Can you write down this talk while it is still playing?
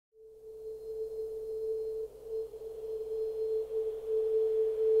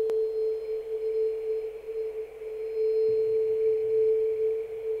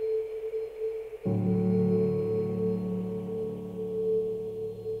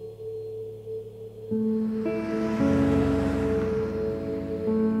I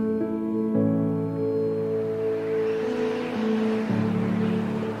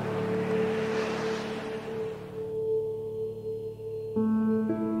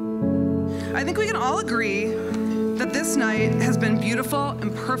think we can all agree that this night has been beautiful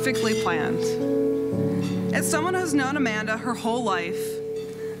and perfectly planned. As someone who's known Amanda her whole life,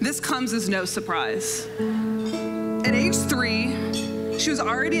 this comes as no surprise. At age 3, she was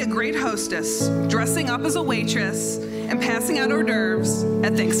already a great hostess, dressing up as a waitress and passing out hors d'oeuvres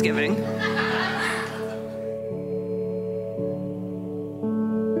at Thanksgiving.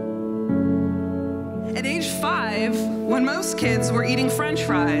 At age 5, when most kids were eating French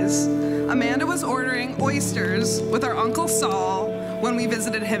fries, Amanda was ordering oysters with our Uncle Saul when we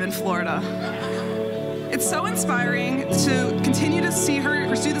visited him in Florida. It's so inspiring to continue to see her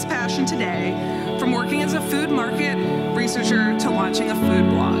pursue this passion today, from working as a food market researcher to launching a food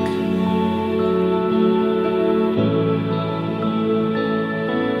blog.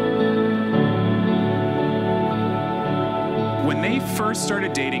 When they first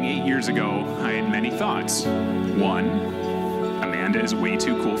started dating 8 years ago, I had many thoughts. One, Amanda is way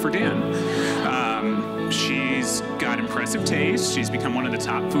too cool for Dan. She's got impressive taste. She's become one of the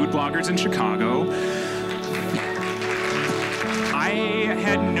top food bloggers in Chicago. I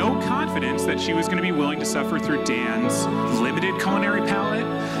had no confidence that she was going to be willing to suffer through Dan's limited culinary palate.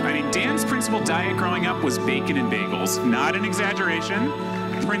 I mean, Dan's principal diet growing up was bacon and bagels. Not an exaggeration.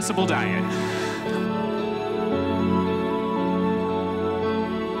 Principal diet.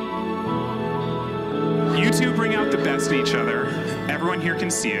 You two bring out the best in each other. Everyone here can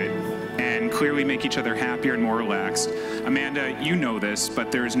see it, and clearly make each other happier and more relaxed. Amanda, you know this,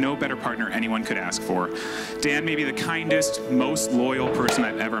 but there is no better partner anyone could ask for. Dan may be the kindest, most loyal person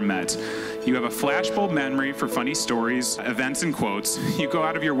I've ever met. You have a flashbulb memory for funny stories, events, and quotes. You go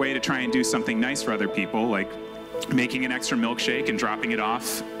out of your way to try and do something nice for other people, like making an extra milkshake and dropping it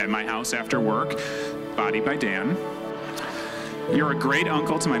off at my house after work, bodied by Dan. You're a great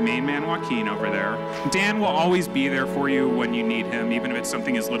uncle to my main man, Joaquin, over there. Dan will always be there for you when you need him, even if it's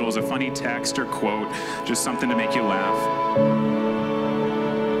something as little as a funny text or quote, just something to make you laugh.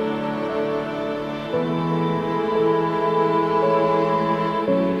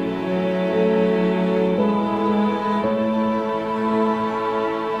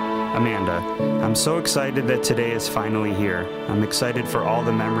 Amanda, I'm so excited that today is finally here. I'm excited for all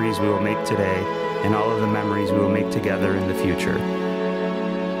the memories we will make today and all of the memories we will make together in the future.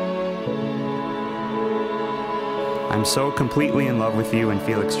 I'm so completely in love with you and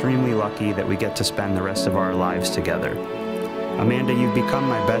feel extremely lucky that we get to spend the rest of our lives together. Amanda, you've become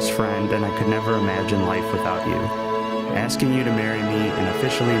my best friend, and I could never imagine life without you. Asking you to marry me and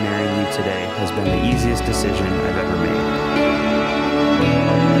officially marrying you today has been the easiest decision I've ever made.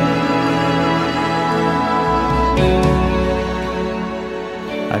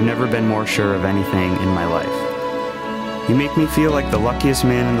 I've never been more sure of anything in my life. You make me feel like the luckiest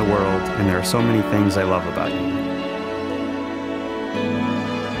man in the world, and there are so many things I love about you.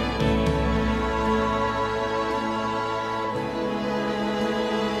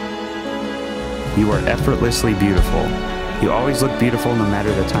 You are effortlessly beautiful. You always look beautiful no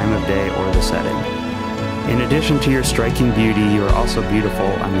matter the time of day or the setting. In addition to your striking beauty, you are also beautiful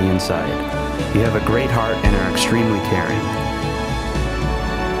on the inside. You have a great heart and are extremely caring.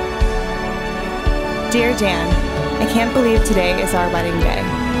 Dear Dan, I can't believe today is our wedding day.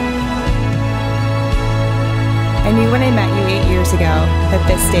 I knew when I met you 8 years ago that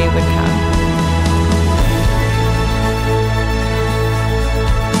this day would come.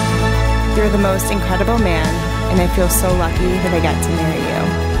 You're the most incredible man, and I feel so lucky that I got to marry you.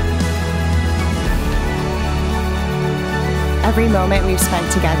 Every moment we've spent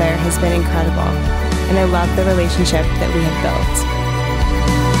together has been incredible, and I love the relationship that we have built.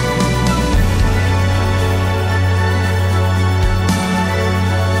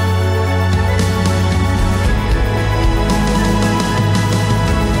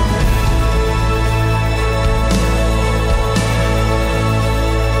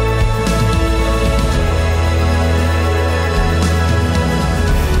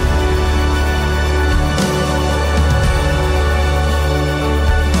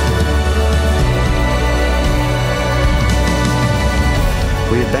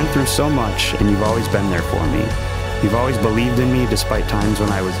 Through so much, and you've always been there for me. You've always believed in me despite times when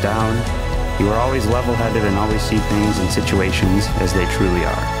I was down. You are always level-headed and always see things and situations as they truly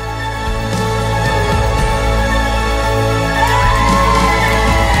are.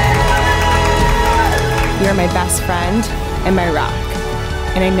 You're my best friend and my rock,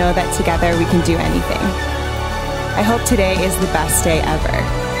 and I know that together we can do anything. I hope today is the best day ever.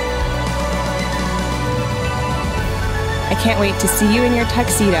 I can't wait to see you in your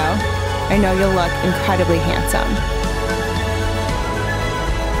tuxedo. I know you'll look incredibly handsome.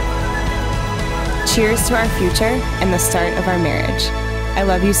 Cheers to our future and the start of our marriage. I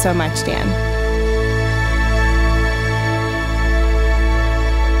love you so much, Dan.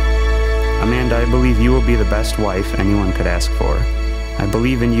 Amanda, I believe you will be the best wife anyone could ask for. I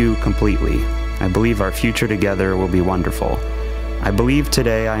believe in you completely. I believe our future together will be wonderful. I believe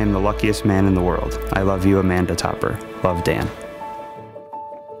today I am the luckiest man in the world. I love you, Amanda Topper. Love, Dan.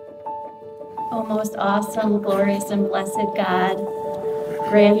 O most awesome, glorious, and blessed God,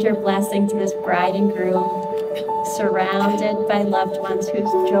 grant your blessing to this bride and groom, surrounded by loved ones whose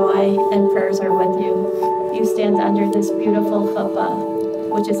joy and prayers are with you. You stand under this beautiful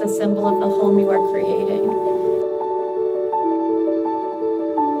chuppah, which is a symbol of the home you are creating.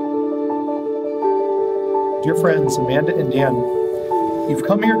 Dear friends, Amanda and Dan, you've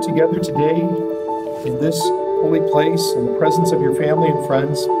come here together today in this holy place in the presence of your family and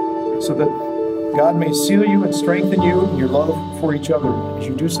friends so that God may seal you and strengthen you in your love for each other as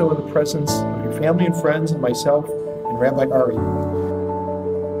you do so in the presence of your family and friends and myself and Rabbi Ari.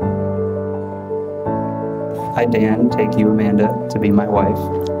 I, Dan, take you, Amanda, to be my wife.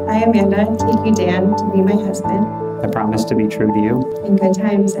 I, Amanda, take you, Dan, to be my husband. I promise to be true to you. In good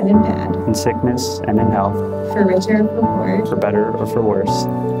times and in bad. In sickness and in health. For richer or for poor. For better or for worse.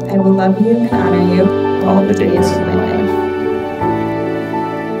 I will love you and honor you all the days of my life.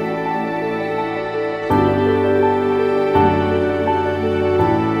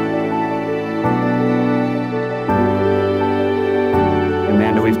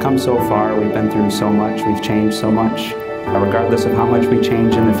 Amanda, we've come so far, we've been through so much, we've changed so much. Regardless of how much we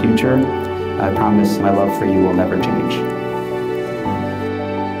change in the future, I promise my love for you will never change.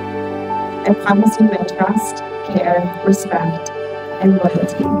 I promise you my trust, care, respect, and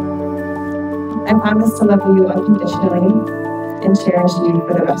loyalty. I promise to love you unconditionally and cherish you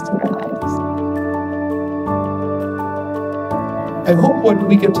for the rest of our lives. I hope what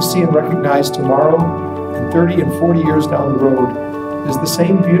we get to see and recognize tomorrow and 30 and 40 years down the road is the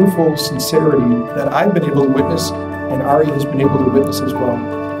same beautiful sincerity that I've been able to witness and Ari has been able to witness as well.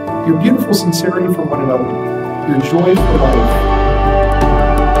 Your beautiful sincerity for one another, your joy for life.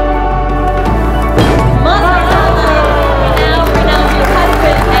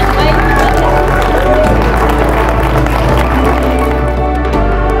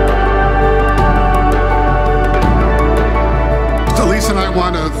 Elise and I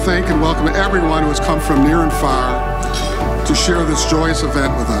want to thank and welcome everyone who has come from near and far to share this joyous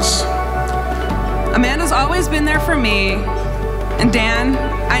event with us. Amanda's always been there for me, and Dan,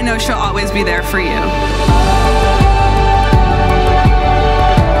 I know she'll always be there for you.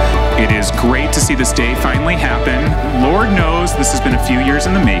 It is great to see this day finally happen. Lord knows this has been a few years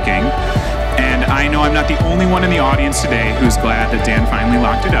in the making, and I know I'm not the only one in the audience today who's glad that Dan finally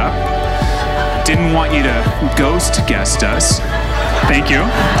locked it up. Didn't want you to ghost guest us. Thank you,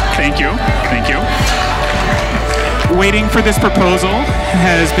 thank you, thank you. Waiting for this proposal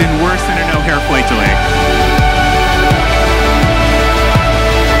has been worse than an O'Hare flight delay.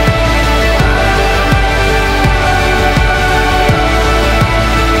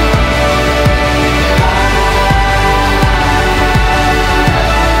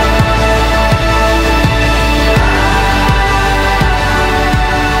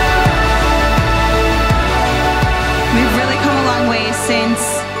 We've really come a long way since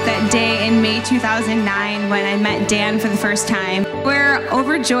that day in May 2009 when I met Dan for the first time. We're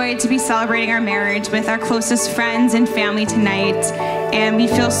overjoyed to be celebrating our marriage with our closest friends and family tonight, and we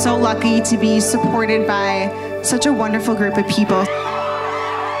feel so lucky to be supported by such a wonderful group of people.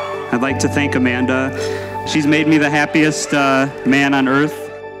 I'd like to thank Amanda. She's made me the happiest man on earth.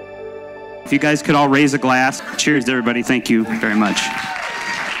 If you guys could all raise a glass. Cheers, everybody. Thank you very much.